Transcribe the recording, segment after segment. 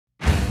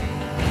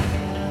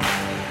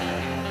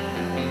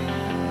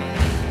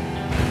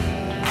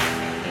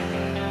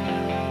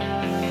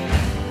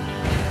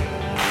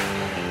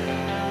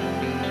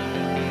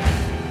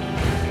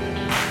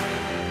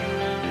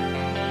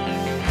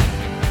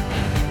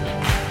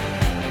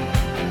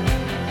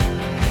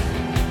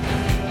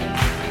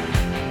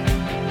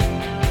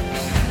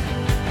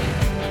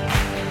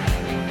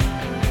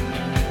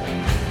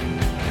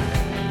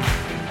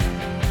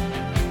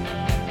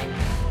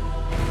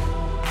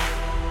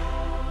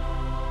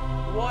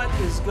What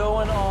is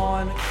going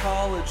on,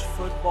 college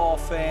football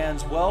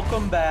fans?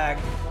 Welcome back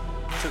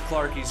to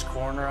Clarky's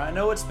Corner. I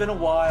know it's been a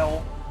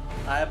while.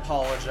 I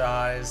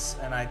apologize,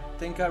 and I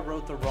think I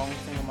wrote the wrong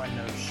thing on my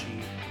note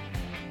sheet.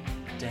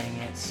 Dang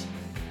it.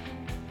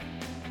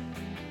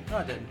 No,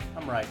 I didn't.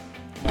 I'm right.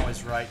 I'm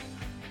always right.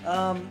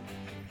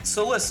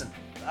 So listen,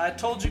 I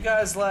told you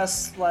guys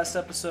last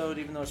episode,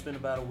 even though it's been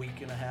about a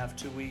week and a half,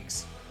 2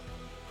 weeks,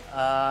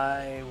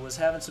 I was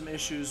having some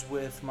issues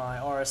with my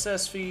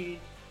RSS feed.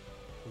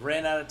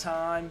 Ran out of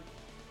time.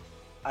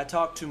 I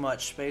talk too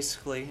much,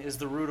 basically, is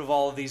the root of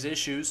all of these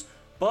issues.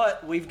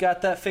 But we've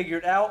got that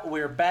figured out.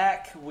 We're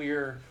back.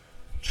 We're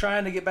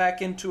trying to get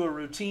back into a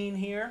routine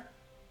here.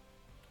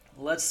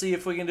 Let's see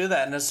if we can do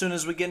that. And as soon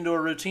as we get into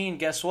a routine,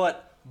 guess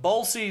what?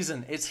 Bowl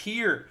season. It's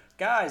here.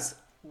 Guys,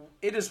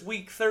 it is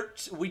week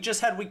 13. We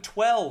just had week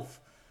 12.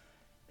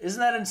 Isn't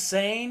that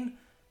insane?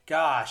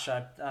 Gosh,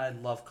 I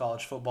love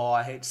college football.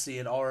 I hate to see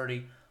it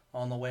already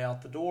on the way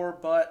out the door,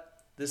 but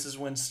this is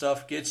when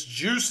stuff gets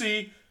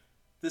juicy.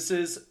 This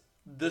is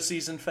the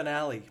season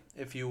finale,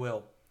 if you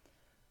will.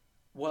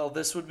 Well,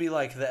 this would be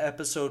like the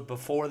episode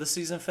before the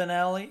season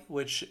finale,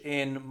 which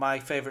in my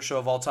favorite show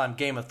of all time,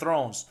 Game of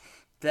Thrones,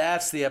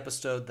 that's the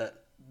episode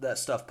that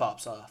stuff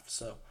pops off.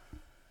 So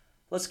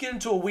let's get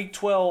into a Week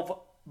 12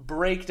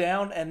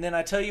 breakdown. And then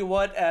I tell you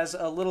what, as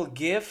a little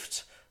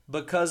gift,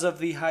 because of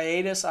the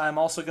hiatus, I'm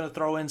also going to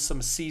throw in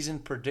some season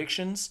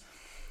predictions.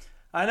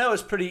 I know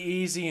it's pretty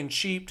easy and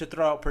cheap to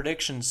throw out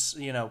predictions,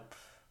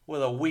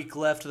 with a week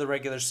left of the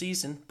regular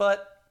season,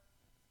 but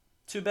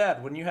too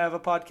bad. When you have a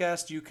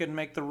podcast, you can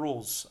make the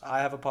rules.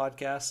 I have a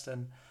podcast,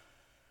 and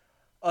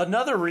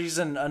another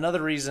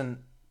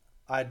reason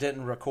I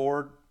didn't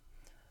record,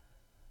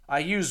 I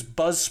use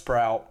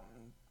Buzzsprout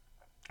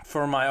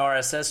for my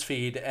RSS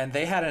feed, and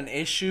they had an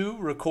issue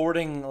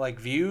recording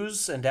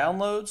views and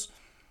downloads.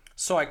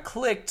 So I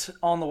clicked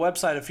on the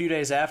website a few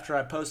days after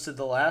I posted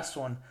the last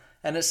one,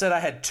 and it said I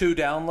had 2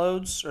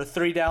 downloads or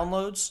 3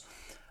 downloads.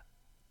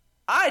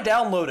 I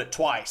downloaded it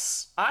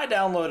twice. I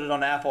downloaded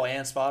on Apple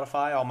and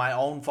Spotify on my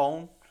own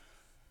phone.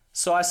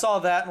 So I saw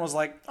that and was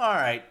like, all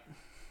right,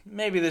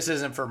 maybe this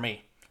isn't for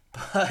me.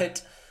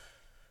 But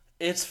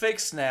it's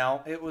fixed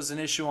now. It was an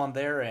issue on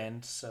their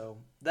end, so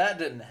that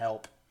didn't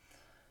help.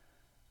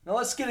 Now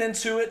let's get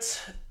into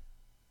it.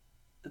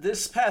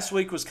 This past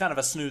week was kind of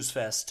a snooze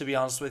fest, to be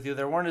honest with you.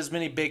 There weren't as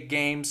many big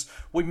games.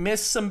 We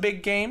missed some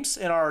big games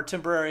in our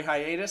temporary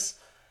hiatus.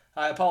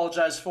 I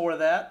apologize for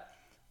that.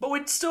 But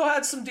we still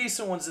had some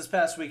decent ones this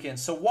past weekend.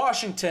 So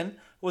Washington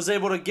was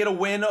able to get a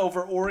win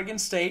over Oregon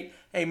State,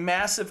 a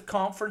massive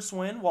conference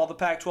win while the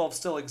Pac-12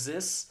 still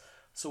exists.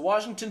 So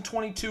Washington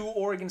 22,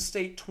 Oregon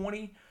State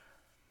 20.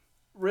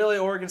 Really,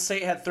 Oregon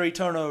State had 3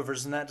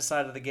 turnovers, and that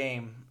decided the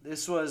game.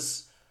 This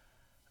was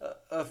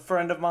a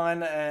friend of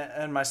mine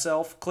and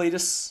myself,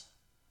 Cletus,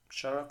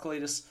 shout out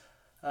Cletus,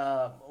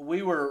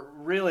 we were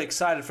really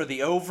excited for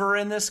the over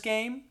in this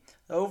game.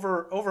 The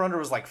over-under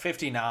was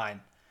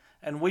 59.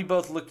 And we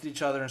both looked at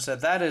each other and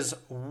said, that is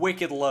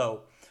wicked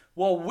low.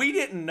 Well, we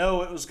didn't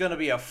know it was going to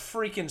be a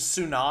freaking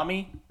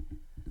tsunami.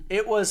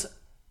 It was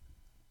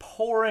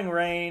pouring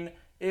rain.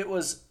 It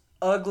was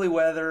ugly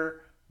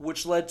weather,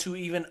 which led to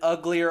even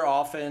uglier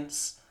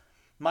offense.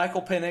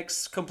 Michael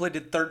Penix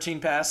completed 13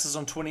 passes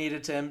on 28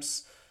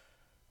 attempts.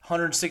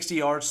 160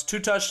 yards, 2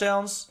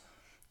 touchdowns.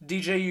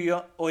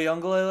 DJ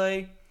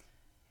Oyunglele,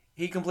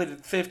 he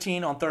completed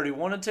 15 on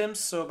 31 attempts,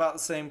 so about the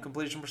same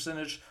completion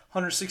percentage.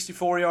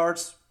 164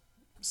 yards,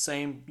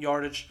 same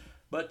yardage,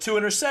 but 2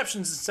 interceptions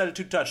instead of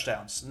 2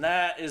 touchdowns. And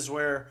that is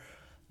where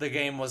the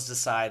game was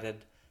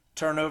decided.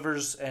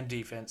 Turnovers and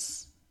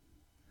defense.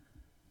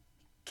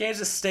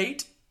 Kansas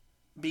State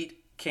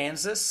beat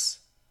Kansas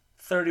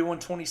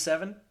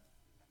 31-27.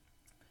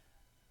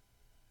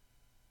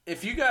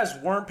 If you guys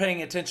weren't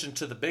paying attention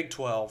to the Big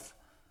 12,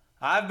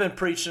 I've been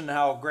preaching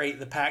how great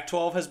the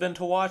Pac-12 has been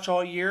to watch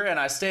all year, and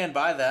I stand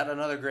by that.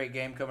 Another great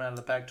game coming out of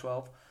the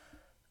Pac-12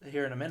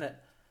 here in a minute.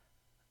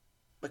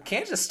 But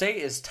Kansas State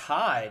is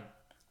tied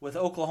with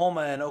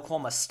Oklahoma and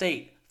Oklahoma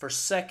State for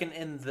second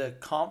in the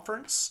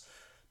conference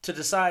to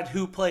decide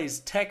who plays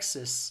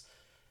Texas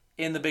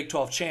in the Big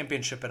 12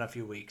 championship in a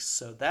few weeks.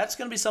 So that's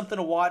going to be something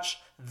to watch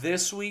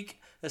this week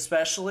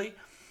especially.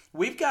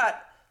 We've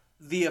got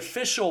the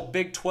official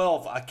Big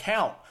 12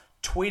 account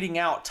tweeting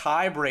out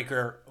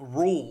tiebreaker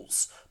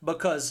rules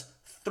because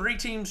 3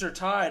 teams are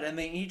tied and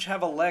they each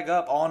have a leg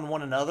up on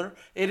one another.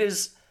 It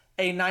is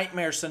a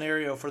nightmare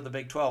scenario for the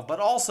Big 12, but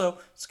also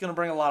it's going to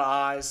bring a lot of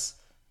eyes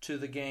to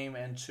the game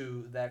and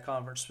to that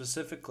conference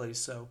specifically.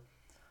 So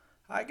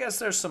I guess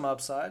there's some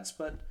upsides,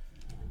 but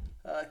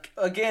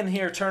again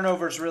here,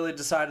 turnovers really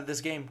decided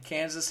this game.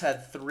 Kansas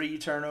had 3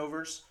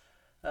 turnovers.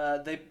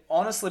 They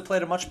honestly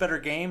played a much better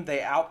game.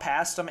 They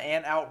outpassed them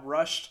and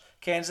outrushed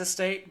Kansas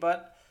State,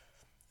 but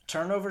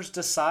turnovers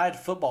decide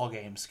football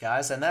games,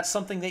 guys, and that's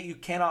something that you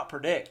cannot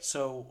predict.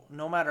 So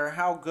no matter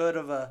how good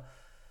of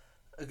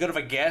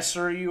a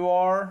guesser you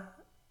are,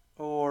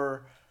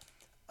 or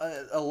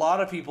a lot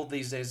of people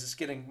these days, it's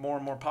getting more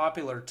and more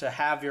popular to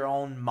have your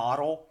own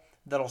model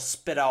that'll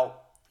spit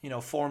out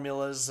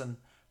formulas and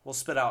we'll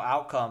spit out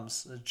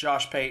outcomes.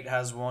 Josh Pate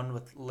has one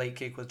with Late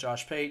Kick with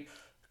Josh Pate.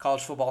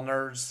 College Football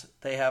Nerds,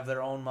 they have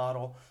their own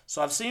model.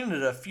 So I've seen it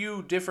at a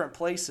few different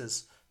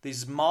places,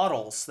 these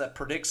models that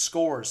predict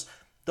scores.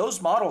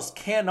 Those models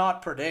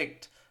cannot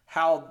predict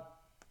how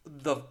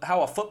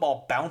a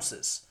football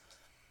bounces.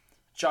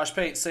 Josh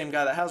Pate, same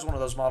guy that has one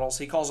of those models,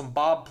 he calls them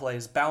bob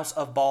plays, bounce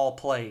of ball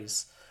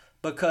plays,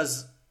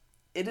 because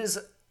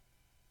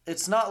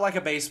it's not like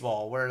a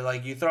baseball where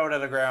like you throw it at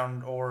the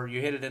ground or you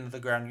hit it into the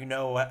ground, you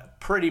know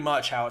pretty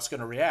much how it's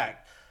going to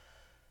react.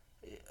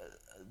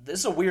 This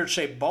is a weird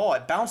shaped ball.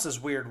 It bounces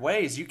weird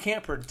ways. You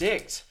can't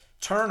predict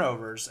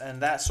turnovers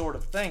and that sort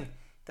of thing.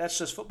 That's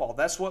just football.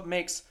 That's what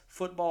makes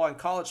football and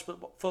college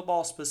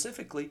football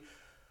specifically,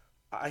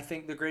 I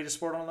think, the greatest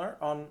sport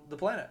on the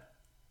planet.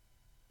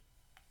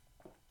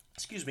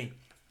 Excuse me.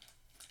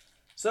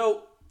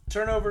 So,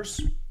 turnovers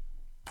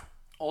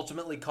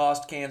ultimately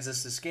cost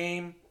Kansas this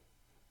game,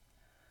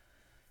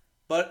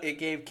 but it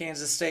gave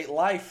Kansas State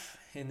life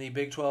in the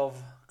Big 12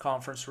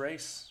 conference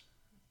race.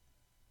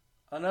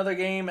 Another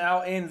game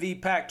out in the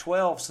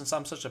Pac-12, since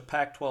I'm such a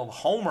Pac-12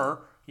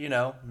 homer,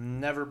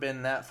 never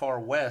been that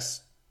far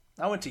west.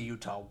 I went to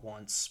Utah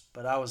once,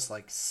 but I was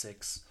like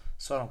 6,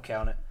 so I don't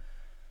count it.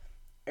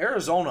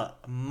 Arizona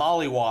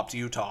mollywopped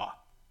Utah.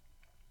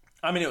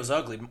 I mean, it was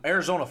ugly.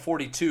 Arizona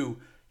 42,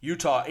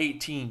 Utah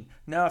 18.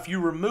 Now, if you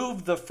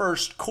remove the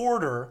first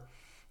quarter,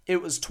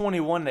 it was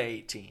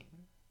 21-18.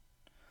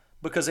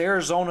 Because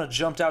Arizona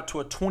jumped out to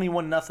a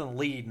 21-0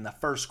 lead in the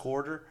first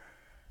quarter.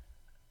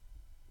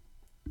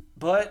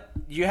 But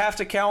you have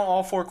to count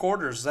all 4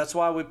 quarters. That's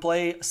why we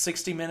play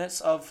 60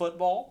 minutes of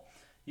football.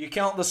 You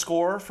count the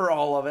score for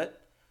all of it.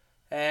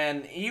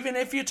 And even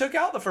if you took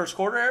out the first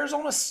quarter,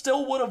 Arizona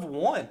still would have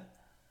won.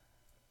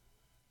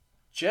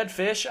 Jed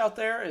Fish out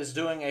there is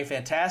doing a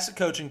fantastic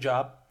coaching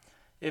job.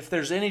 If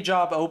there's any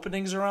job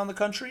openings around the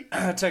country,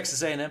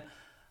 Texas A&M,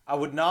 I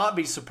would not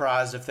be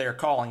surprised if they are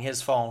calling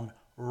his phone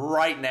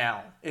right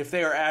now, if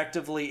they are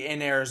actively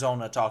in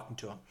Arizona talking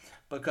to him.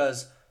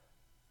 Because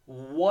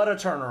what a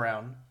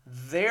turnaround.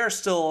 They're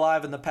still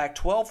alive in the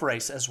Pac-12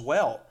 race as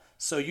well.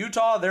 So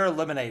Utah, they're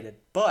eliminated.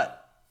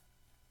 But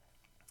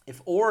if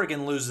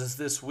Oregon loses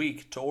this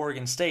week to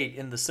Oregon State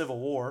in the Civil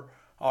War,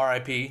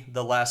 RIP,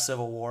 the last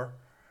Civil War,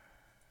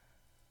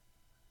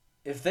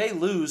 if they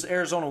lose,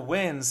 Arizona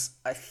wins,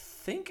 I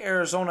think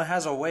Arizona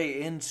has a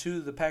way into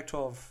the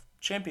Pac-12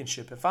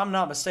 championship, if I'm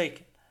not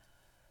mistaken.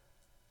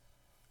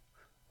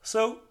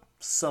 So,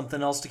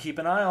 something else to keep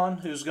an eye on.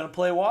 Who's going to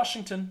play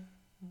Washington?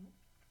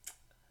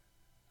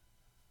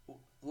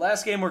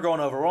 Last game we're going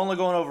over. We're only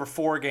going over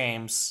 4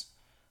 games.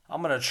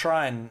 I'm going to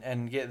try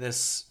and get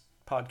this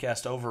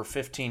podcast over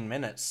 15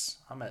 minutes.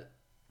 I'm at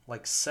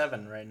like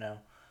 7 right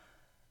now.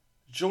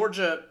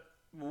 Georgia,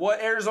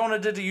 what Arizona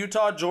did to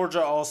Utah,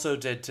 Georgia also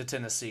did to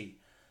Tennessee.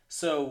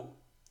 So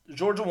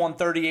Georgia won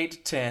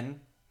 38-10.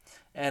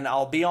 And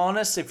I'll be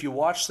honest, if you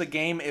watch the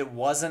game, it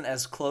wasn't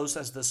as close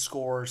as the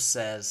score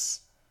says.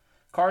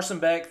 Carson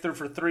Beck threw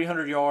for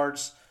 300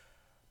 yards,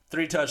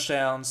 3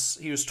 touchdowns.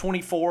 He was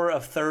 24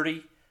 of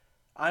 30.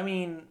 I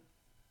mean,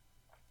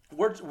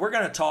 we're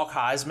going to talk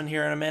Heisman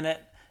here in a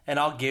minute, and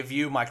I'll give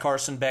you my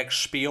Carson Beck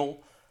spiel.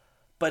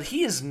 But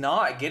he is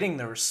not getting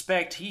the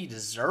respect he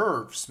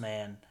deserves,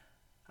 man.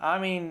 I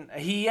mean,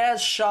 he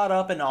has shot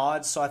up in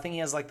odds, so I think he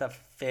has like the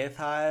 5th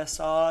highest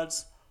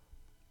odds.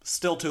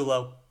 Still too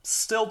low.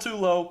 Still too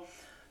low.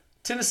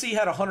 Tennessee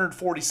had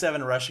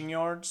 147 rushing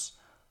yards,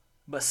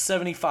 but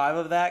 75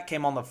 of that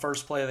came on the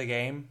first play of the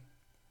game.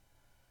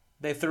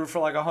 They threw for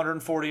like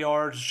 140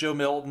 yards. Joe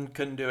Milton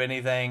couldn't do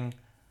anything.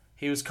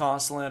 He was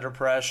constantly under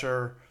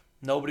pressure.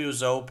 Nobody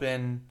was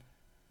open.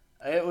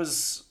 It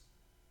was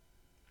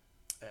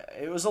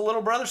a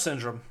little brother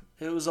syndrome.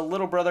 It was a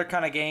little brother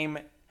kind of game.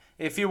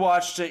 If you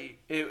watched it,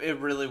 it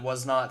really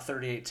was not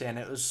 38-10.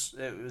 It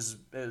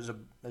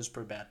was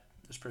pretty bad.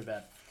 It was pretty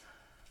bad.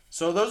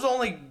 So those are the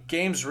only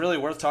games really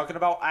worth talking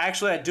about.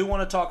 Actually, I do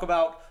want to talk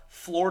about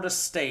Florida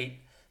State.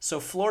 So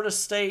Florida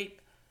State,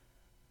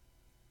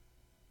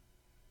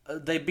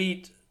 they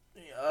beat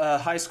a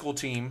high school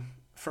team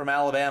from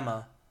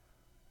Alabama,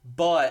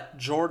 but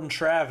Jordan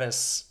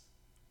Travis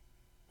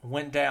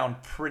went down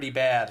pretty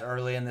bad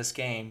early in this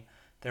game.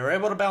 They were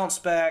able to bounce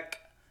back,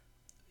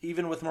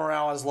 even with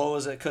morale as low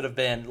as it could have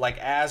been, like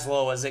as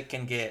low as it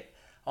can get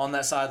on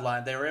that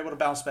sideline. They were able to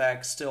bounce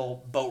back,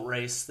 still boat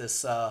race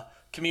this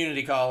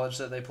community college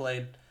that they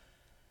played.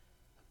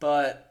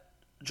 But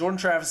Jordan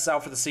Travis is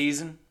out for the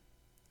season,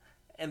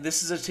 and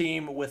this is a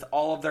team with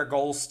all of their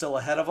goals still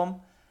ahead of them.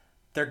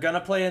 They're going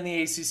to play in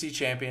the ACC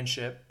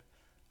championship.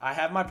 I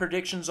have my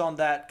predictions on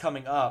that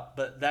coming up,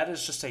 but that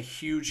is just a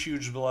huge,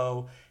 huge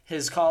blow.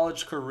 His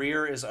college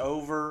career is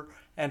over,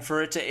 and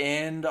for it to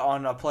end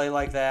on a play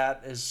like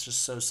that is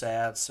just so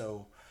sad.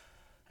 So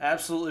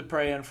absolutely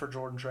praying for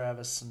Jordan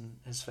Travis and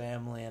his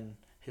family and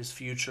his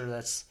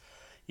future.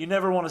 You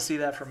never want to see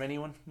that from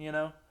anyone, you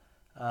know?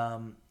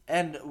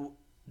 And,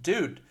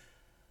 dude,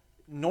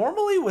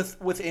 normally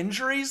with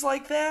injuries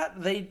like that,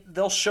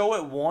 they'll show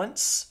it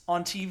once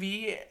on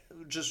TV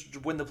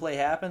just when the play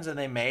happens, and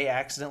they may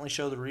accidentally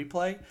show the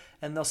replay,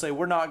 and they'll say,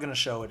 we're not going to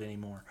show it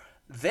anymore.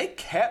 They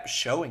kept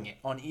showing it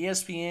on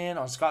ESPN,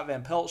 on Scott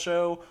Van Pelt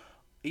show.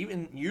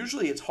 Even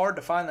usually it's hard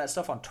to find that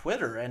stuff on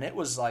Twitter, and it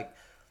was like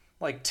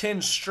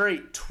 10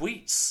 straight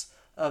tweets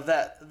of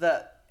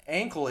that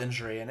ankle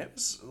injury, and it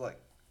was like,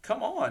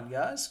 come on,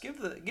 guys,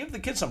 give the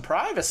kid some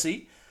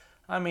privacy.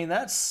 I mean,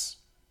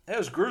 it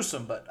was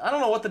gruesome, but I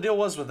don't know what the deal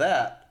was with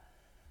that.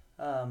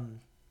 Well,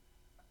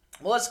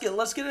 let's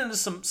get into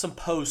some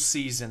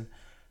postseason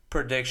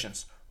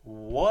predictions.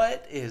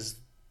 What is?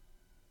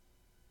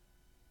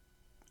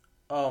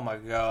 Oh my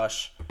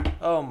gosh!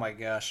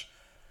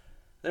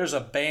 There's a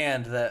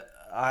band that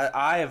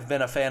I have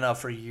been a fan of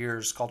for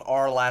years called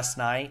Our Last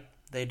Night.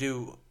 They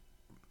do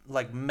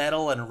like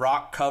metal and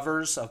rock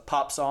covers of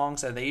pop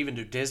songs, and they even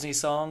do Disney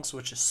songs,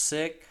 which is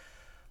sick.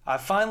 I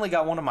finally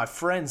got one of my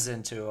friends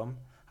into them.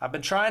 I've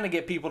been trying to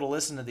get people to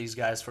listen to these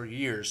guys for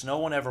years. No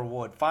one ever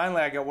would.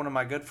 Finally, I got one of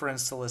my good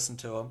friends to listen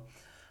to them.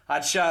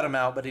 I'd shout him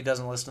out, but he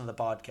doesn't listen to the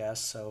podcast,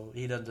 so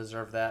he doesn't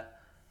deserve that.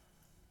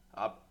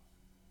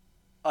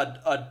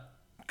 A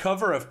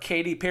cover of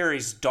Katy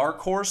Perry's Dark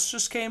Horse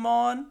just came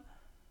on.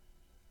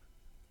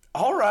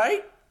 All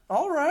right.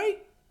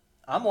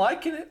 I'm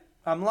liking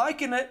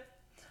it.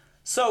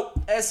 So,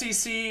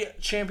 SEC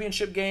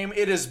championship game,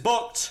 it is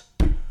booked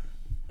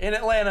in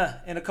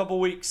Atlanta in a couple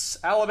weeks.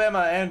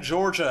 Alabama and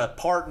Georgia,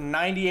 part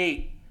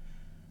 98.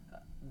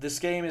 This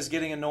game is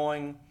getting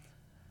annoying.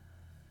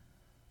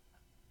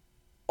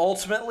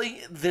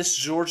 Ultimately, this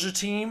Georgia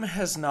team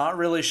has not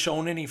really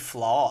shown any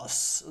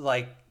flaws.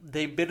 Like,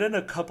 they've been in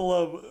a couple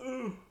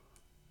of...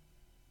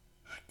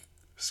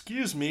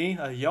 excuse me,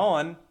 a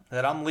yawn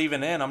that I'm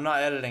leaving in. I'm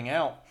not editing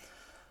out.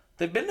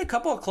 They've been in a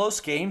couple of close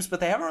games, but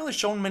they haven't really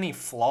shown many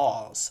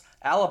flaws.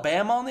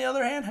 Alabama, on the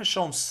other hand, has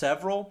shown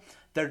several.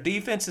 Their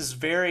defense is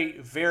very,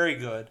 very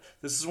good.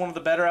 This is one of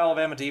the better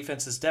Alabama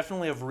defenses,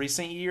 definitely of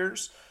recent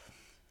years.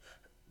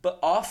 But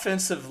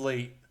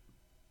offensively,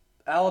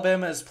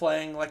 Alabama is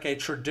playing like a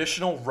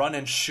traditional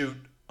run-and-shoot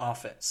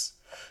offense.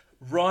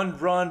 Run,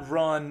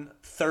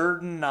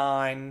 3rd and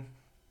 9,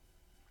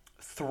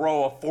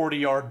 throw a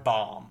 40-yard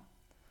bomb.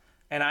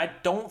 And I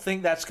don't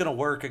think that's going to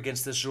work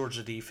against this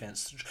Georgia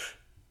defense.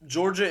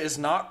 Georgia is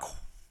not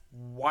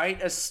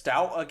quite as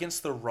stout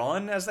against the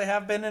run as they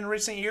have been in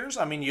recent years.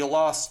 I mean, you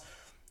lost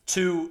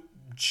 2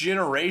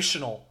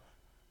 generational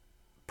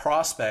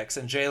prospects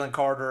in Jalen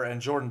Carter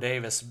and Jordan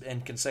Davis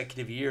in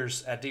consecutive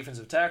years at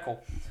defensive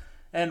tackle.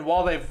 And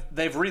while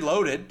they've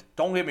reloaded,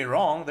 don't get me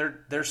wrong,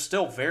 they're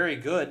still very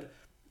good.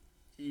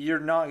 You're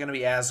not going to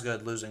be as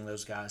good losing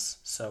those guys.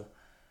 So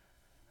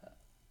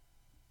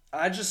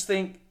I just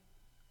think,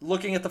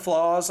 looking at the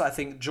flaws, I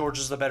think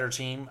Georgia's the better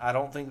team. I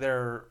don't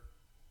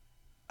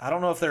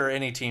know if there are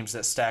any teams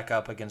that stack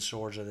up against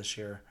Georgia this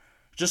year.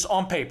 Just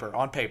on paper.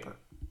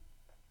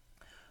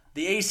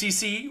 The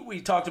ACC, we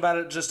talked about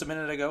it just a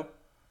minute ago.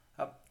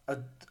 I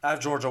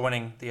have Georgia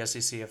winning the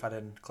SEC if I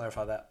didn't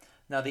clarify that.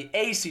 Now the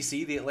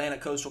ACC, the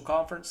Atlantic Coastal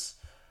Conference,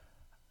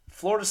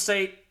 Florida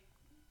State,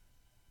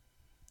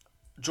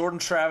 Jordan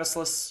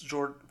Travis-less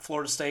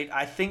Florida State.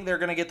 I think they're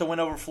going to get the win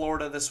over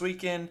Florida this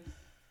weekend.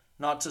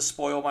 Not to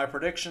spoil my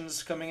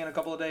predictions coming in a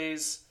couple of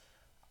days.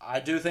 I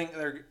do think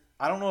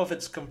I don't know if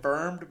it's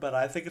confirmed, but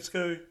I think it's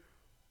going to...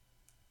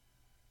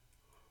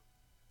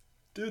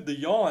 Dude, the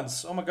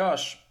yawns. Oh my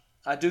gosh.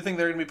 I do think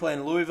they're going to be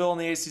playing Louisville in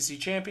the ACC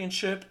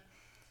Championship.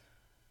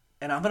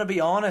 And I'm going to be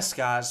honest,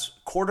 guys.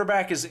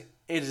 Quarterback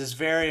is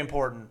very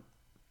important.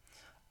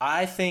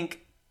 I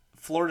think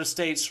Florida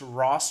State's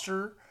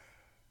roster,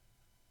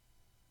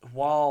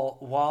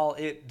 while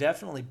it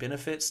definitely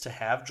benefits to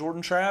have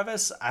Jordan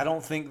Travis, I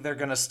don't think they're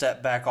going to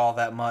step back all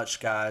that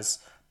much, guys.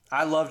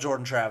 I love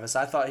Jordan Travis.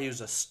 I thought he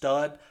was a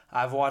stud.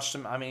 I've watched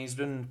him. I mean, he's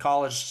been in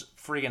college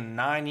freaking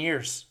 9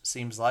 years,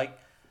 seems like.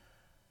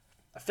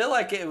 I feel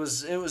like it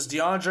was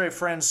DeAndre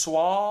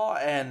Francois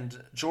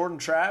and Jordan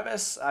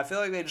Travis. I feel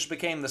like they just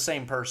became the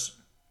same person.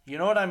 You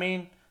know what I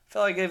mean? I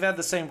feel like they've had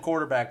the same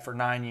quarterback for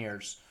 9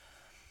 years.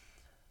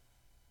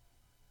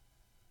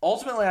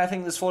 Ultimately, I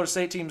think this Florida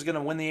State team is going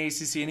to win the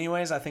ACC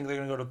anyways. I think they're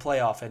going to go to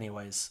playoff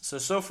anyways.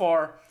 So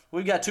far,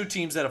 we've got 2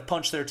 teams that have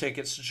punched their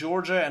tickets,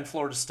 Georgia and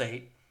Florida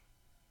State.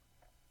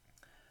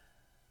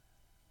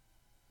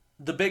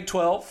 The Big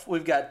 12,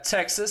 we've got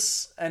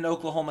Texas and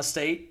Oklahoma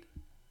State.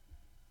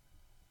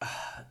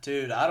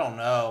 Dude, I don't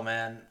know,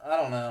 man. I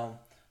don't know.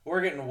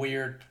 We're getting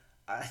weird.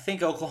 I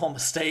think Oklahoma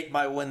State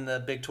might win the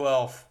Big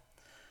 12.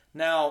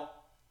 Now,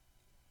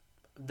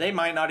 they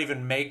might not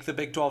even make the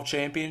Big 12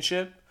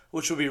 championship,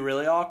 which would be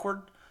really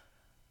awkward.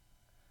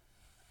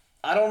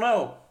 I don't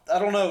know.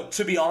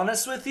 To be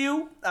honest with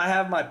you, I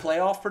have my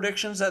playoff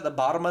predictions at the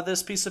bottom of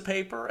this piece of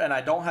paper, and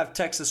I don't have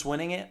Texas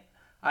winning it.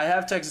 I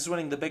have Texas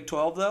winning the Big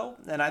 12, though,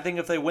 and I think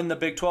if they win the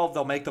Big 12,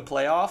 they'll make the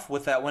playoff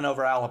with that win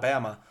over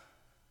Alabama.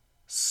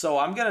 So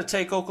I'm going to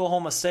take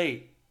Oklahoma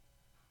State.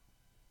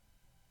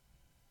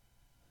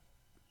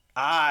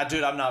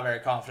 Dude, I'm not very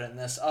confident in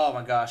this. Oh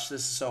my gosh,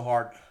 this is so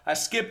hard. I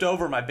skipped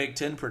over my Big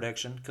Ten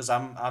prediction because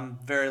I'm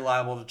very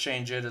liable to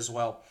change it as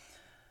well.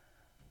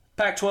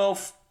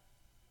 Pac-12,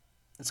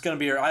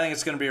 I think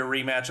it's gonna be a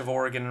rematch of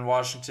Oregon and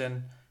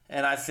Washington,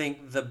 and I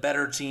think the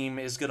better team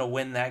is gonna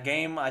win that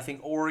game. I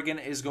think Oregon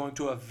is going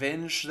to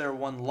avenge their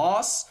one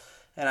loss,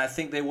 and I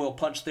think they will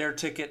punch their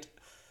ticket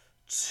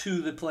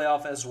to the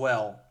playoff as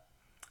well.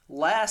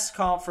 Last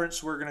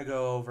conference we're gonna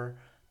go over,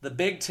 the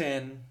Big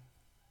Ten.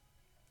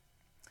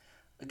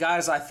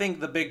 Guys, I think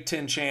the Big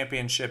Ten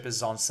championship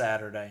is on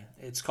Saturday.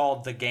 It's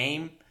called The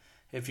Game,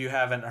 if you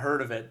haven't heard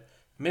of it.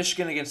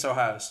 Michigan against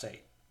Ohio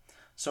State.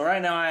 So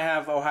right now I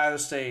have Ohio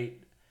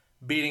State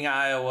beating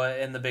Iowa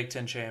in the Big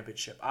Ten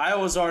championship.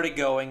 Iowa's already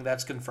going.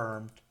 That's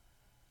confirmed.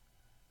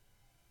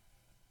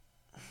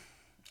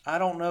 I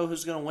don't know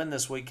who's going to win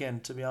this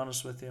weekend, to be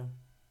honest with you.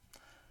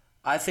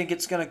 I think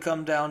it's going to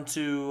come down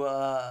to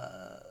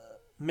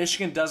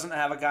Michigan doesn't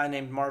have a guy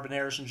named Marvin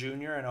Harrison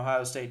Jr., and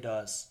Ohio State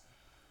does.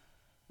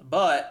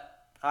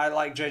 But I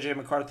like J.J.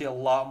 McCarthy a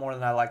lot more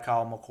than I like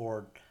Kyle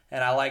McCord.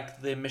 And I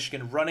like the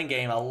Michigan running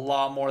game a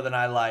lot more than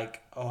I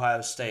like Ohio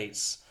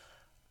State's.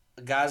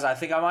 Guys, I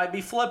think I might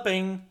be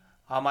flipping.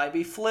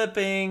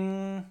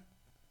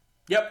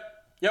 Yep,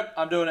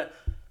 I'm doing it.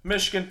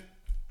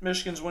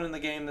 Michigan's winning the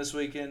game this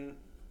weekend.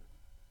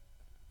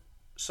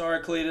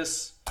 Sorry,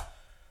 Cletus.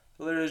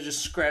 Literally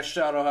just scratched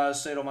out Ohio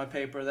State on my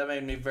paper. That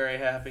made me very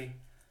happy.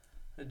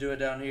 I do it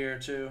down here,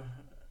 too.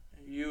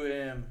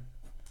 UM.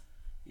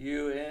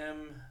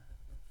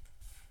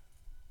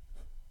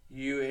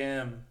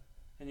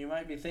 And you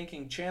might be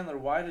thinking, Chandler,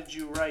 why did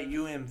you write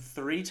UM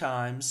 3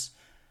 times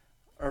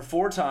or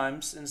 4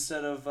 times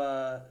instead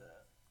of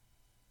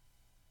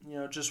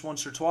just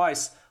once or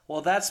twice?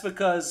 Well, that's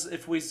because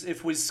if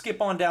we skip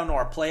on down to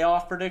our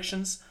playoff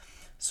predictions,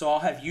 so I'll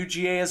have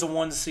UGA as a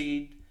 1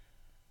 seed,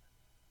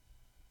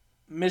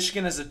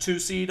 Michigan as a 2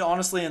 seed.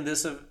 Honestly, in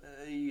this,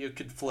 you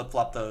could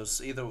flip-flop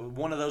those. Either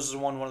one of those is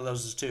 1, one of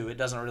those is 2. It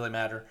doesn't really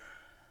matter.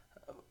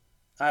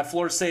 I have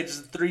Florida State as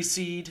a 3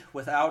 seed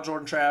without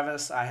Jordan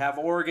Travis. I have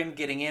Oregon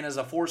getting in as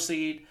a 4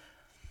 seed.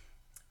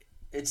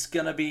 It's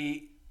gonna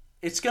be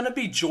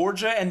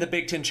Georgia and the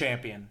Big Ten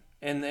champion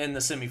in the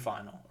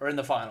semifinal or in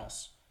the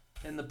finals,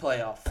 in the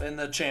playoff, in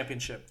the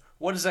championship.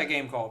 What is that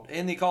game called?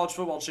 In the college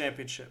football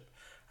championship.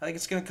 I think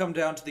it's gonna come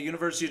down to the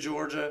University of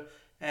Georgia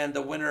and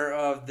the winner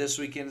of this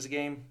weekend's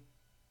game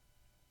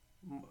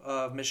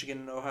of Michigan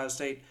and Ohio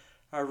State.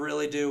 I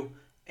really do.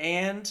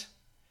 And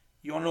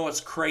you wanna know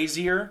what's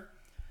crazier?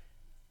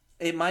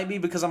 It might be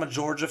because I'm a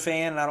Georgia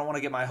fan and I don't want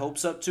to get my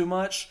hopes up too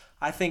much.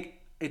 I think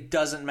it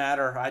doesn't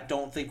matter. I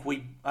don't think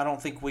we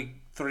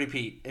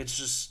three-peat. It's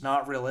just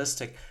not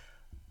realistic.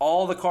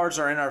 All the cards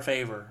are in our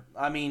favor.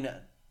 I mean,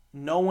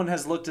 no one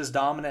has looked as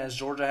dominant as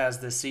Georgia has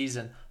this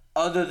season,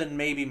 other than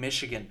maybe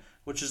Michigan,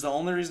 which is the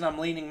only reason I'm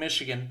leaning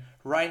Michigan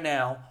right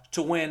now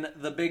to win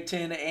the Big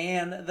Ten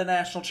and the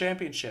national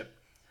championship.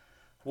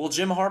 Will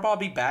Jim Harbaugh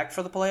be back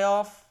for the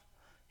playoff?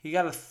 He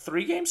got a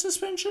 3-game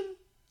suspension?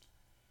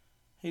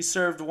 He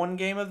served 1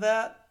 game of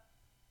that,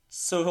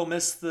 so he'll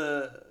miss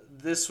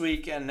this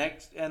week and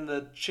next and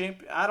the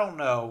champ. I don't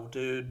know,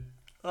 dude.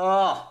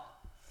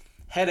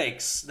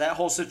 Headaches. That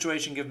whole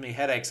situation gives me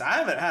headaches. I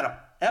haven't had an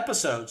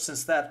episode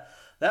since that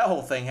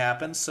whole thing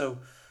happened. So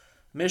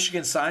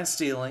Michigan sign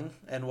stealing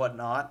and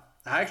whatnot.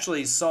 I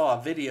actually saw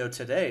a video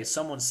today.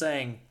 Someone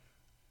saying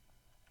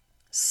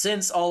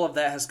since all of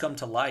that has come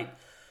to light,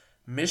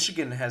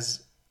 Michigan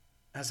has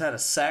had a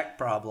sack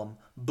problem,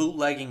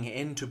 bootlegging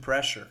into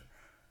pressure.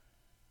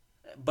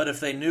 But if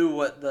they knew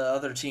what the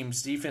other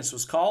team's defense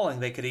was calling,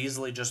 they could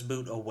easily just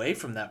boot away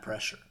from that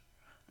pressure.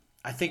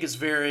 I think it's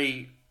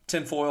very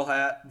tinfoil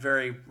hat,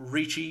 very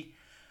reachy.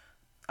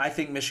 I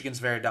think Michigan's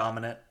very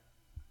dominant.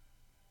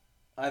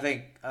 I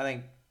think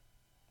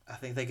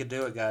they could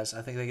do it, guys.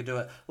 I think they could do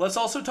it. Let's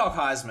also talk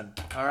Heisman,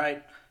 all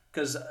right?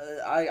 Because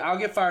I'll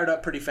get fired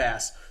up pretty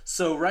fast.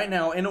 So right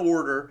now, in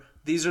order,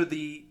 these are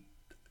the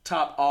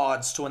top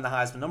odds to win the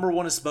Heisman. Number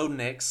 1 is Bo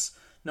Nix.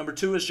 Number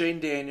 2 is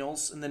Jaden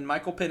Daniels, and then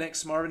Michael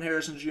Penix, Marvin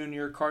Harrison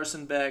Jr.,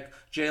 Carson Beck,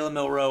 Jalen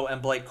Milroe,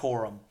 and Blake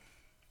Corum.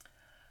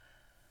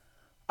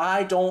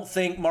 I don't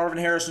think Marvin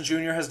Harrison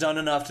Jr. has done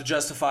enough to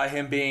justify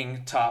him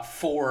being top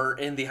 4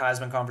 in the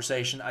Heisman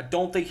conversation. I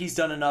don't think he's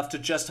done enough to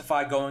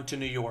justify going to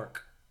New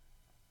York.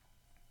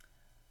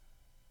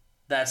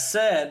 That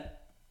said,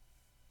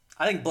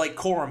 I think Blake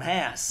Corum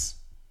has.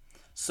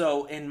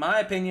 So, in my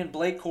opinion,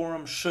 Blake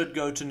Corum should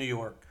go to New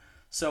York.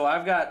 So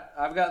I've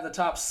got the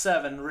top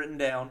 7 written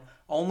down.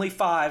 Only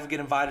 5 get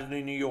invited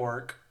to New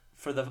York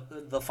for the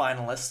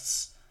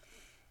finalists.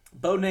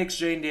 Bo Nix,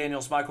 Jaden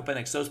Daniels, Michael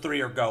Penix. Those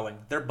 3 are going.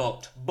 They're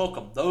booked. Book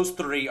them. Those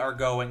 3 are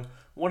going.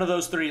 One of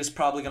those 3 is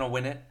probably going to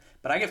win it.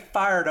 But I get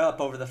fired up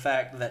over the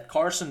fact that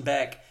Carson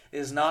Beck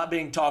is not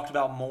being talked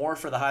about more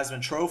for the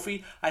Heisman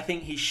Trophy. I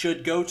think he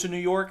should go to New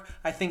York.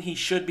 I think he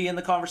should be in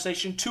the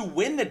conversation to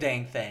win the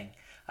dang thing.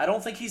 I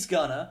don't think he's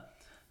gonna.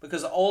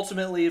 Because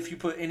ultimately, if you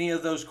put any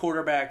of those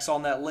quarterbacks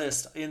on that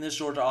list in this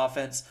Georgia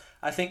offense,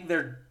 I think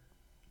they're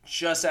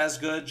just as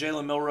good.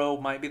 Jalen Milroe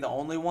might be the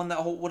only one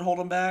that would hold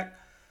him back.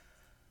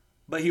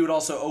 But he would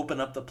also open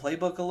up the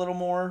playbook a little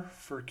more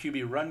for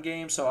QB run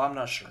game, so I'm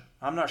not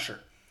sure.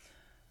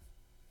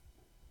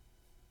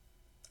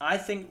 I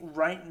think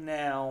right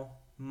now,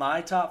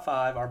 my top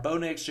 5 are Bo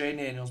Nix, Jayden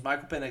Daniels,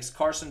 Michael Penix,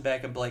 Carson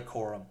Beck, and Blake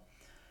Corum.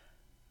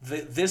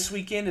 This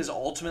weekend is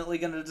ultimately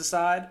going to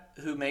decide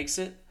who makes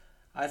it.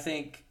 I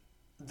think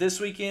this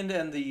weekend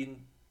and the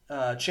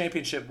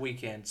championship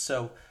weekend.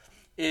 So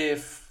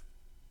if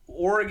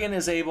Oregon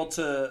is able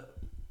to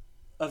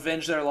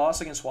avenge their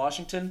loss against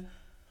Washington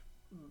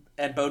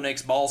and Bo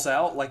Nix balls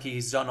out like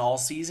he's done all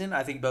season,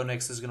 I think Bo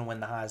Nix is going to win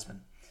the Heisman.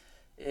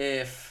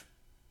 If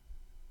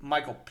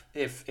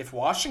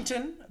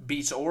Washington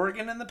beats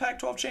Oregon in the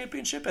Pac-12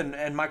 championship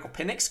and Michael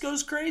Penix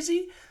goes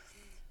crazy,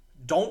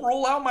 don't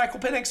roll out Michael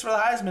Penix for the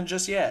Heisman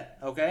just yet,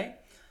 okay?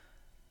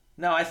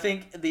 Now, I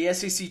think the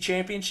SEC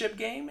championship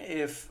game,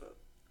 if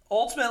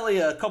ultimately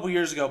a couple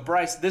years ago,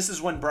 this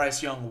is when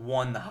Bryce Young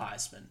won the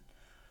Heisman.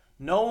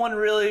 No one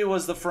really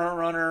was the front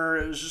runner.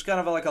 It was just kind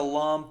of like a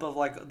lump of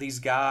like these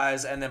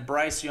guys, and then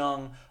Bryce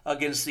Young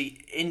against the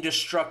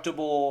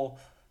indestructible,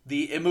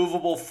 the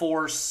immovable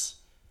force,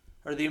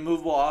 or the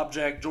immovable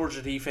object,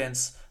 Georgia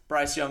defense.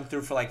 Bryce Young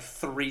threw for like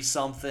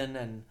 3-something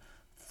and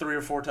 3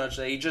 or 4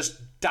 touchdowns. He just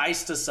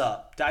diced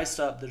up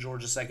the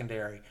Georgia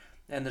secondary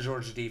and the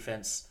Georgia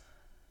defense.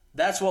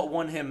 That's what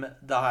won him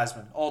the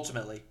Heisman,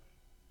 ultimately.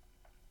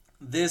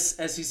 This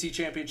SEC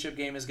championship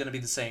game is going to be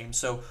the same.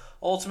 So,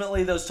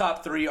 ultimately, those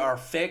top 3 are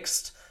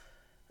fixed.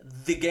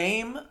 The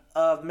game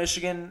of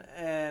Michigan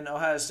and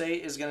Ohio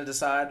State is going to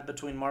decide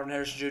between Marvin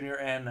Harrison Jr.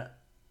 and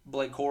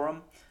Blake Corum.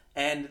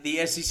 And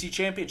the SEC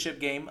championship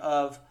game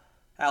of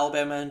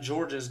Alabama and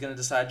Georgia is going to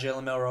decide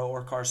Jalen Milroe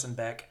or Carson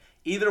Beck.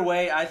 Either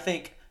way, I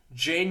think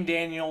Jayden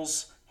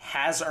Daniels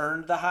has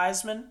earned the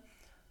Heisman.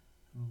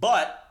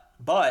 But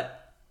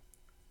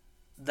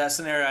that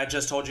scenario I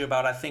just told you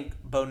about, I think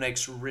Bo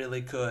Nix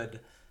really could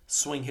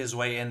swing his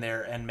way in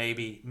there and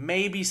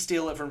maybe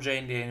steal it from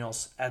Jayden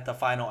Daniels at the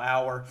final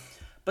hour.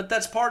 But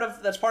that's part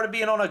of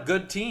being on a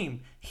good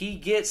team. He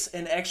gets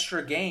an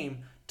extra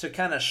game to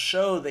kind of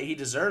show that he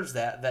deserves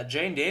that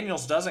Jayden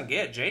Daniels doesn't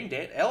get.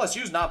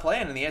 LSU's not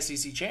playing in the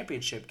SEC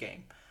championship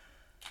game.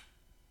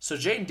 So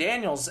Jayden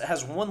Daniels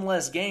has one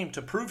less game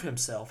to prove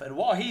himself. And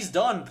while he's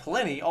done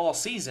plenty all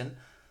season,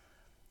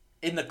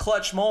 in the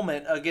clutch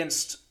moment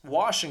against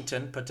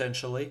Washington,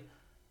 potentially,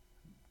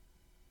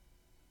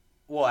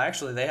 well,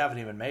 actually, they haven't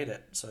even made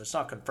it, so it's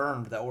not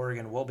confirmed that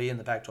Oregon will be in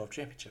the Pac-12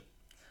 championship.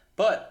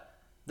 But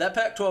that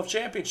Pac-12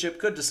 championship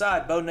could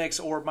decide Bo Nix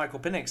or Michael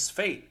Penix's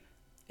fate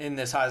in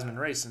this Heisman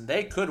race, and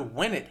they could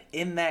win it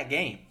in that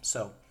game.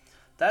 So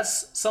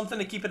that's something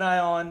to keep an eye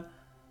on.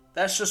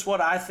 That's just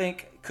what I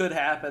think could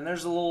happen.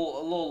 There's a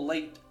little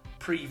late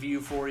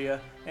preview for you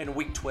in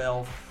Week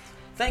 12.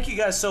 Thank you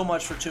guys so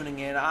much for tuning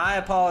in. I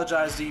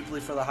apologize deeply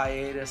for the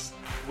hiatus.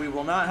 We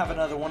will not have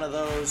another one of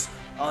those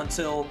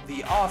until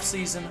the off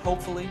season,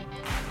 hopefully.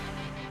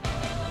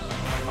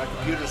 My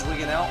computer's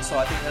wigging out, so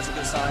I think that's a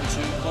good sign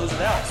to close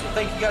it out. So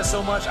thank you guys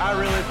so much. I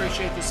really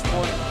appreciate the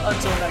support.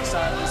 Until next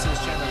time, this is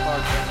Chandler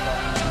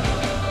Clark.